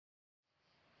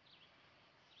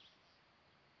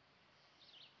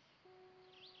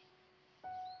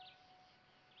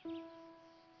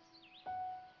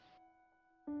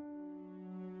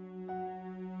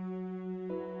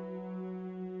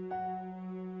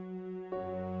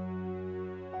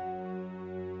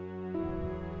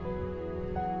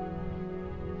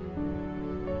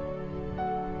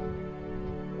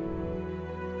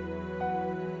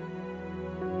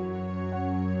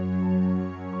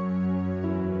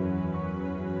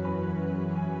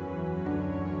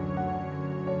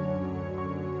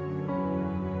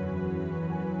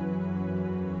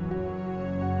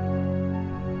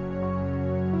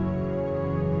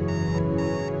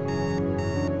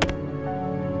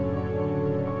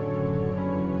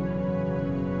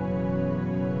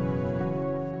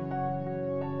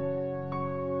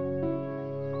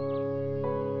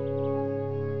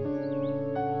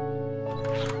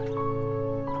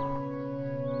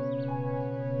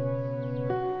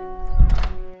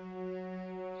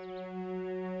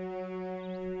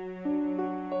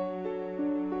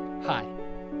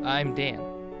I'm Dan,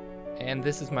 and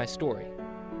this is my story.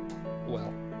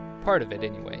 Well, part of it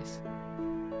anyways.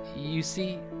 You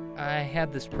see, I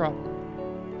had this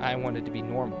problem. I wanted to be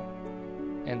normal.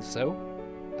 And so,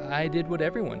 I did what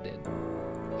everyone did.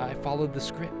 I followed the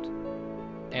script.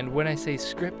 And when I say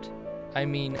script, I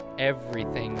mean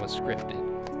everything was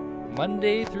scripted.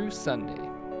 Monday through Sunday.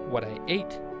 What I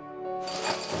ate,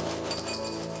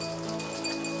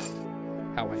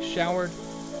 how I showered,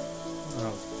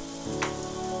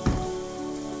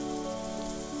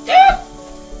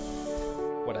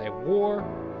 what I wore,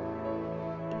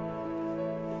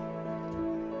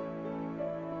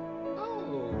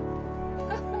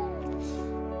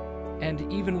 and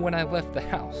even when I left the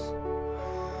house.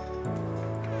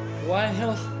 Why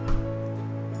hell?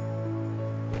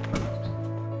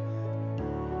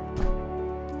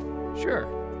 Sure,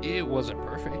 it wasn't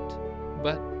perfect,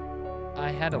 but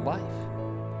I had a life.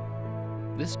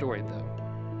 This story,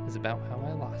 though, is about how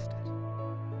I lost it.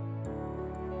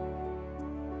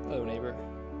 Hello, neighbor.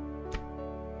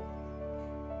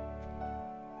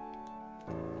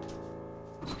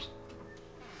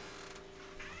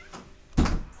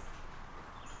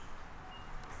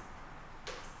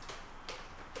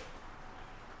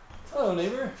 Hello,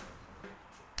 neighbor.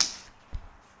 It's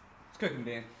cooking,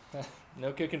 Dan.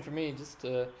 No cooking for me, just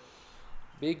a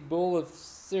big bowl of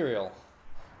cereal.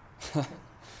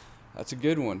 That's a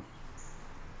good one.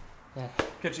 Yeah.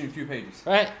 Catch you in a few pages.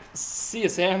 All right, see you,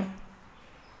 Sam.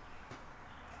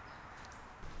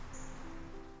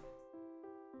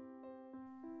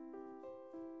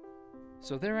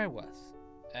 So there I was,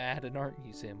 at an art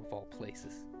museum of all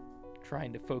places,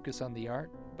 trying to focus on the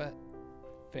art, but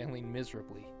failing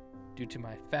miserably due to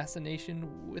my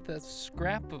fascination with a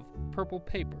scrap of purple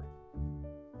paper.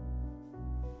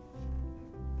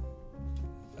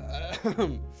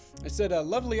 I said,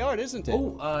 lovely art, isn't it?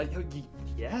 Oh,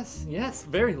 yes,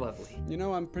 very lovely. You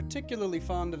know, I'm particularly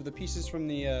fond of the pieces from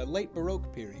the late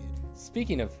Baroque period.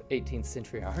 Speaking of 18th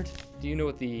century art, do you know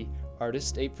what the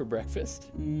artist ate for breakfast?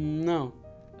 No.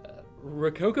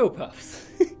 Rococo Puffs.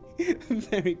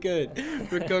 Very good.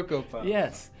 Rococo Puffs.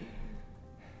 Yes.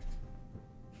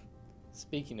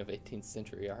 Speaking of 18th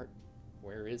century art,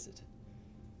 where is it?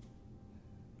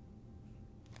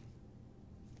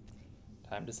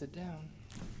 Time to sit down.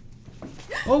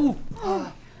 Oh!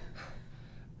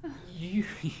 You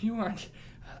aren't...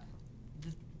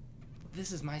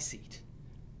 this is my seat.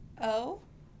 Oh?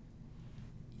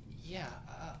 Yeah,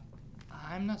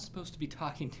 I'm not supposed to be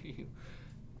talking to you.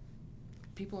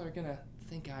 People are gonna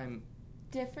think I'm...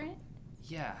 Different?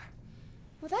 Yeah.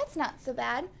 Well, that's not so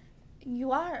bad.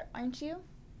 You are, aren't you?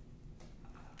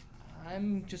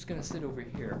 I'm just gonna sit over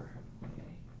here. Okay.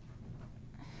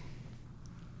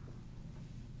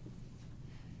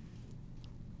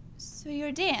 So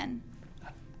you're Dan.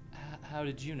 How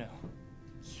did you know?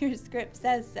 Your script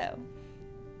says so.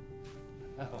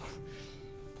 Oh.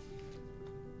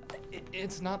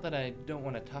 It's not that I don't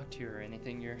want to talk to you or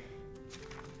anything. You're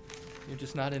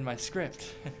just not in my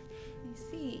script. I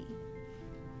see.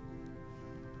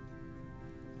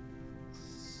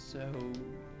 So,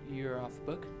 you're off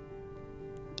book?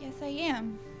 Yes, I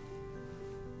am.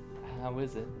 How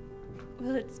is it?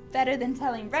 Well, it's better than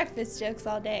telling breakfast jokes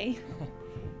all day.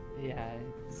 Yeah,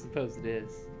 I suppose it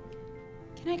is.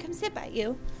 Can I come sit by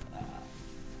you?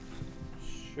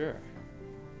 Sure.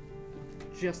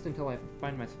 Just until I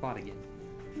find my spot again.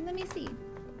 Let me see.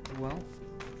 Well,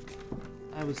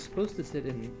 I was supposed to sit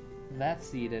in that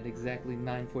seat at exactly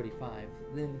 9:45.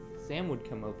 Then Sam would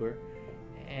come over,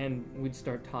 and we'd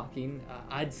start talking.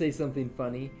 I'd say something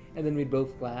funny, and then we'd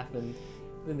both laugh, and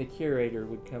then the curator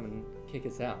would come and kick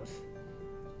us out.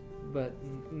 But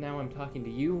now I'm talking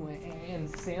to you, and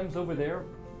Sam's over there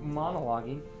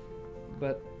monologuing,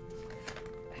 but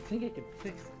I think I can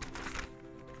fix it.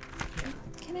 Yeah.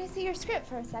 Can I see your script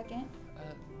for a second?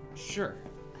 Sure.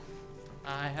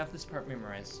 I have this part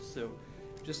memorized, so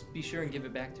just be sure and give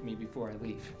it back to me before I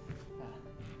leave.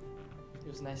 It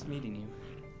was nice meeting you.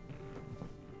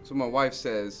 So my wife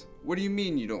says, what do you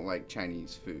mean you don't like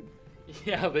Chinese food?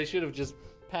 Yeah, they should have just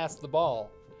passed the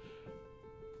ball.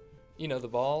 You know, the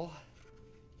ball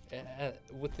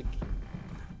with the...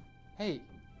 Hey,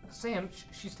 Sam,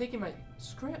 she's taking my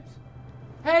script.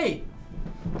 Hey!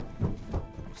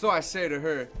 So I say to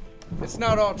her, it's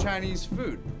not all Chinese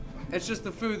food. It's just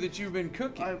the food that you've been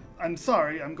cooking. I'm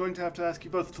sorry. I'm going to have to ask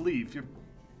you both to leave. You're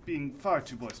being far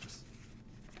too boisterous.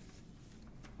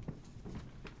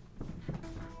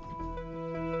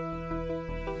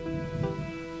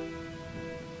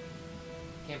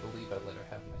 Can't believe I let her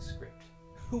have my script.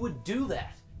 Who would do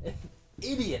that? An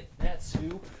idiot, that's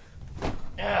who.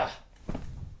 Ah.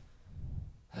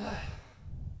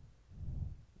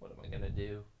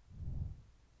 do.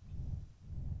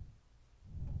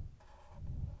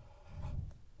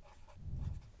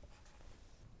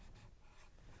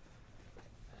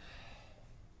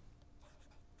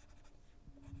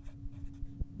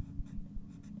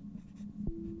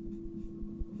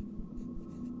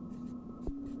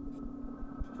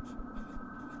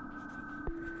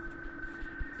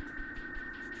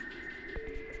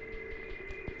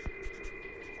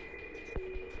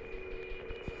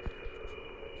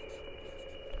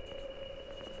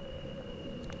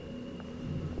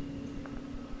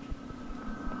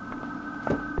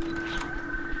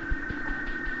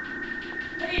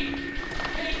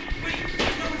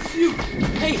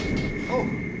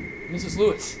 Mrs.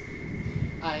 Lewis,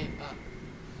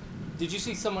 did you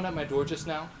see someone at my door just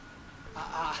now?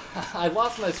 I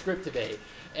lost my script today,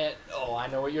 and I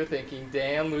know what you're thinking,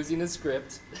 Dan losing his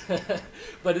script.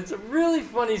 But it's a really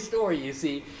funny story, you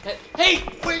see. And, hey,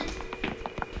 wait,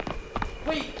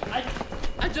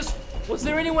 was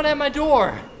there anyone at my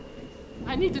door?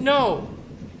 I need to know.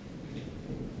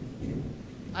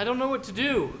 I don't know what to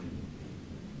do.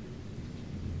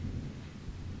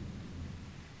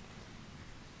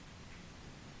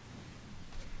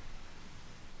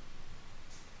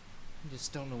 I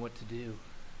just don't know what to do.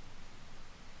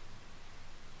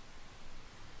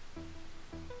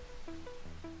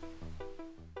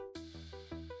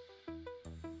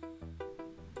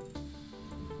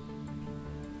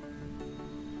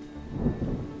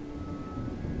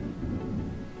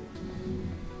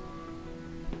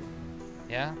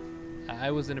 Yeah, I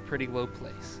was in a pretty low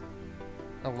place.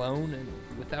 Alone and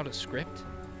without a script.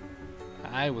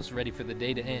 I was ready for the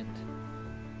day to end.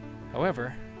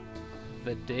 However,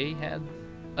 the day had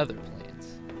other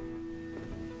plans.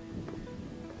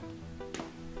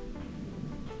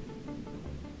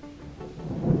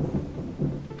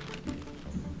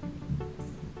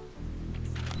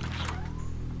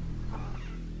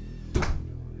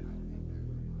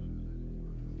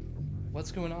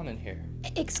 What's going on in here?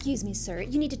 Excuse me, sir.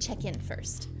 You need to check in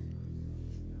first.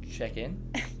 Check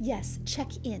in? Yes, check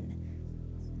in.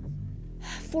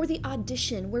 For the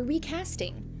audition, we're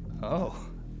recasting. Oh.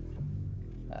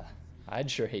 I'd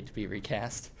sure hate to be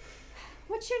recast.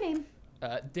 What's your name?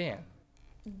 Dan.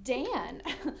 Dan?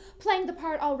 Playing the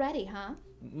part already, huh?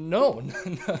 No.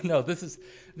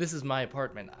 This is my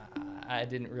apartment. I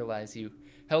didn't realize you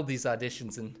held these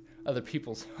auditions in other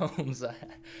people's homes.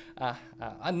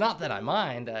 Not that I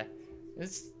mind.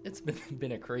 It's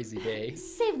been a crazy day.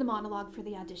 Save the monologue for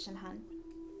the audition, hun.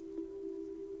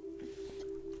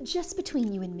 Just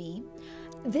between you and me,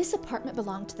 this apartment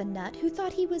belonged to the nut who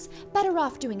thought he was better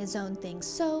off doing his own thing.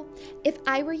 So, if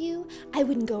I were you, I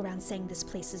wouldn't go around saying this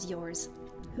place is yours.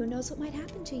 Who knows what might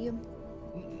happen to you?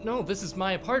 No, this is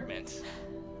my apartment.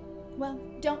 Well,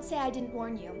 don't say I didn't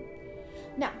warn you.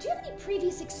 Now, do you have any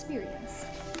previous experience?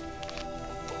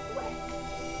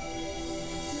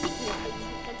 Speaking of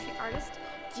 18th century artists,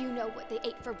 do you know what they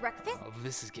ate for breakfast? Oh,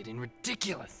 this is getting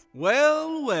ridiculous.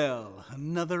 Well,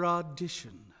 another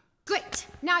audition. Great!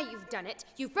 Now you've done it.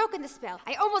 You've broken the spell.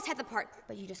 I almost had the part,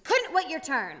 but you just couldn't wait your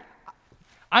turn.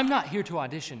 I'm not here to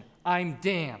audition. I'm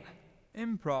Dan.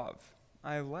 Improv.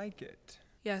 I like it.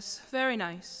 Yes, very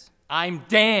nice. I'm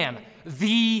Dan.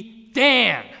 The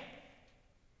Dan.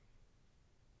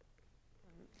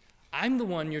 I'm the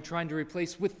one you're trying to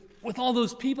replace with all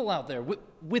those people out there.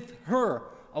 With her,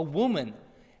 a woman.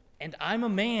 And I'm a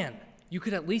man. You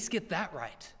could at least get that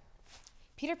right.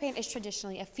 Peter Pan is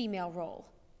traditionally a female role.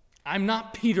 I'm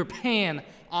not Peter Pan,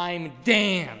 I'm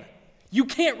Dan. You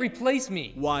can't replace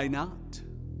me. Why not?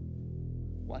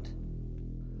 What?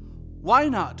 Why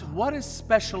not? What is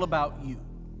special about you?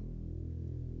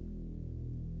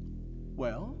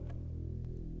 Well?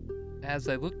 As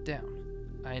I looked down,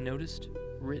 I noticed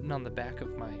written on the back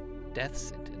of my death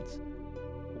sentence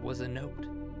was a note.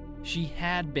 She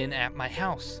had been at my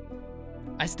house.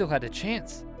 I still had a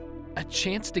chance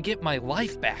to get my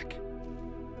life back.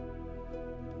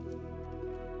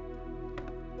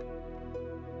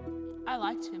 I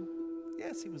liked him.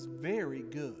 Yes, he was very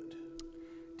good.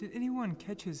 Did anyone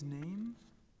catch his name?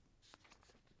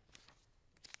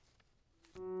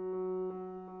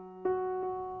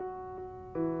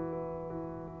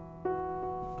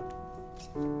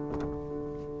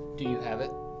 Do you have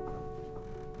it?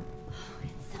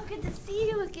 It's so good to see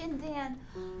you again, Dan.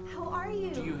 How are you?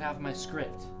 Do you have my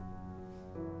script?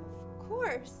 Of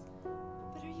course.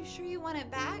 But are you sure you want it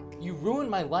back? You ruined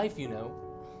my life, you know.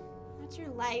 Not your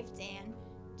life, Dan.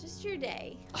 Just your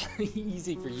day.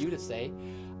 Easy for you to say.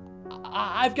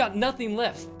 I've got nothing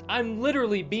left. I'm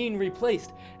literally being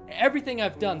replaced. Everything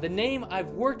I've done, the name I've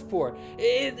worked for,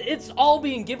 it's all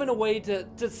being given away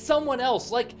to someone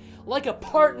else, like a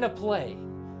part in a play.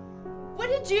 What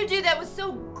did you do that was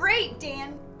so great,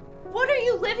 Dan? What are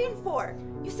you living for?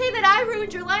 You say that I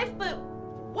ruined your life, but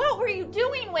what were you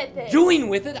doing with it? Doing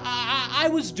with it? I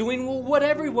was doing what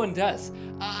everyone does.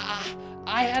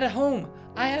 I had a home.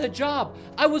 I had a job.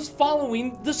 I was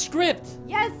following the script.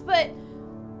 Yes, but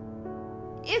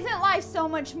isn't life so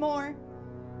much more?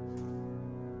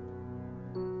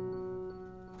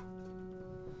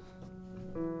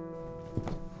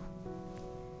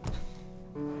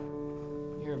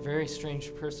 You're a very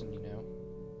strange person, you know.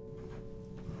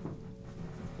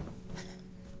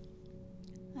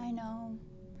 I know.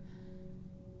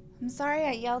 I'm sorry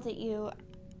I yelled at you.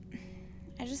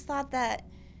 I just thought that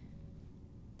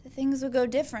the things would go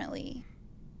differently.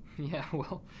 Yeah,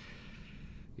 well,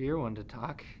 you're one to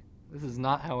talk. This is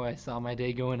not how I saw my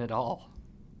day going at all.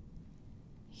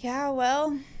 Yeah,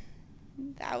 well,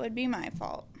 that would be my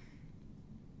fault.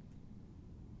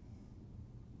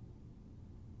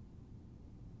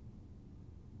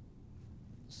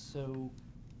 So,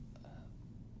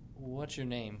 what's your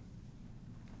name?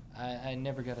 I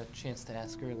never got a chance to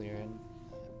ask earlier, and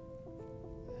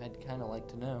I'd kind of like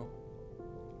to know.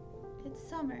 It's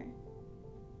Summer.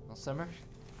 Well, Summer,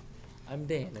 I'm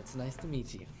Dan. It's nice to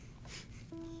meet you.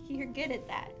 You're good at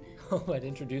that. Oh, at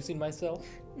introducing myself?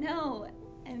 No,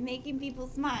 and making people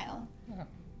smile. Oh,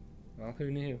 well, who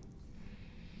knew?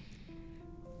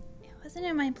 It wasn't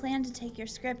in my plan to take your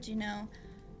script, you know.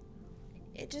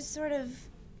 It just sort of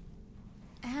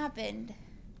happened.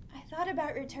 I thought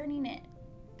about returning it.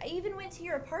 I even went to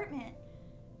your apartment.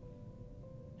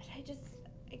 But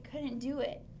I couldn't do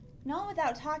it. Not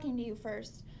without talking to you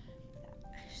first.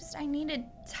 I needed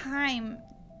time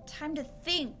to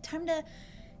think, time to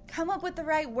come up with the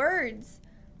right words.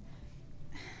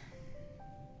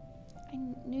 I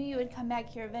knew you would come back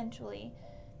here eventually,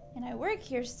 and I work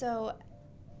here, so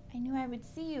I knew I would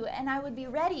see you, and I would be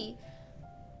ready.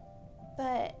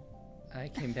 But I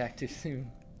came back too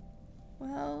soon.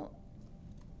 Well,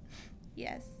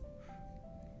 yes.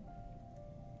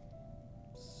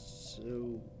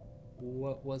 So,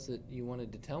 what was it you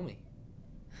wanted to tell me?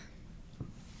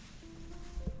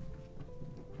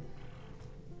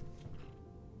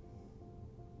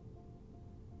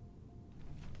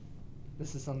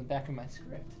 This is on the back of my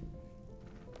script.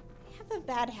 I have a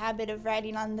bad habit of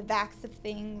writing on the backs of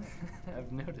things.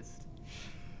 I've noticed.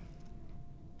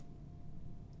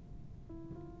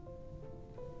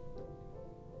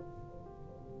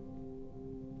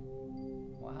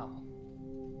 Wow.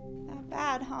 Not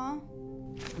bad, huh?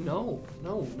 No,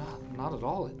 not at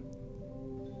all.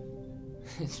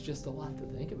 It's just a lot to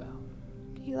think about.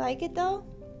 Do you like it, though?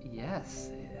 Yes,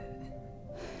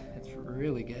 it's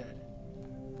really good.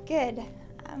 Good.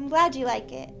 I'm glad you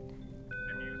like it.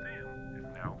 The museum is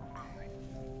now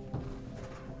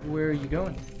closing. Where are you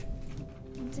going?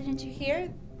 Didn't you hear?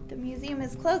 The museum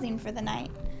is closing for the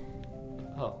night.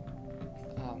 Oh.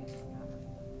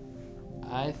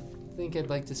 I think I'd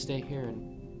like to stay here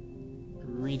and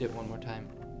read it one more time.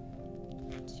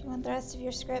 Do you want the rest of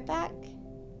your script back?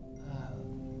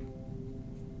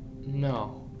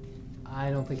 No.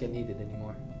 I don't think I need it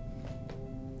anymore.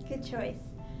 Good choice.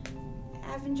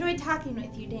 I've enjoyed talking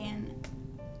with you, Dan.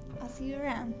 I'll see you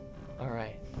around. All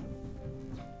right.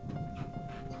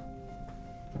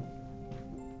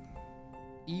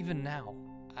 Even now,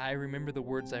 I remember the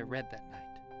words I read that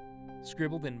night.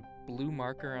 Scribbled in blue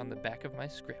marker on the back of my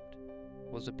script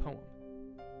was a poem.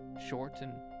 Short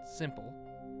and simple,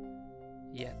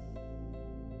 yet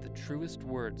the truest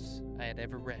words I had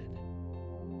ever read.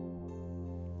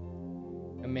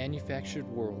 A manufactured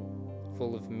world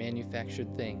full of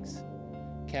manufactured things,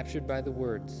 captured by the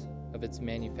words of its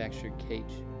manufactured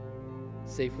cage,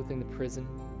 safe within the prison,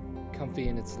 comfy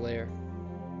in its lair,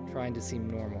 trying to seem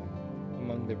normal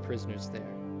among their prisoners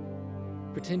there,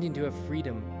 pretending to have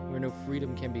freedom where no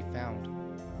freedom can be found,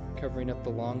 covering up the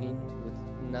longing with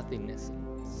nothingness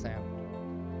and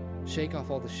sound. Shake off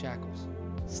all the shackles,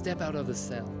 step out of the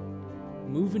cell,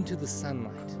 move into the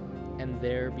sunlight, and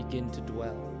there begin to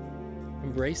dwell.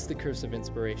 Embrace the curse of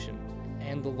inspiration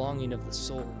and the longing of the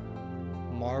soul.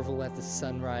 Marvel at the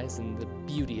sunrise and the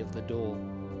beauty of the dole.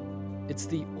 It's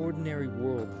the ordinary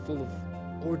world full of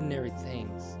ordinary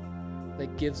things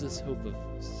that gives us hope of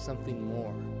something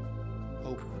more,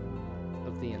 hope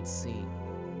of the unseen.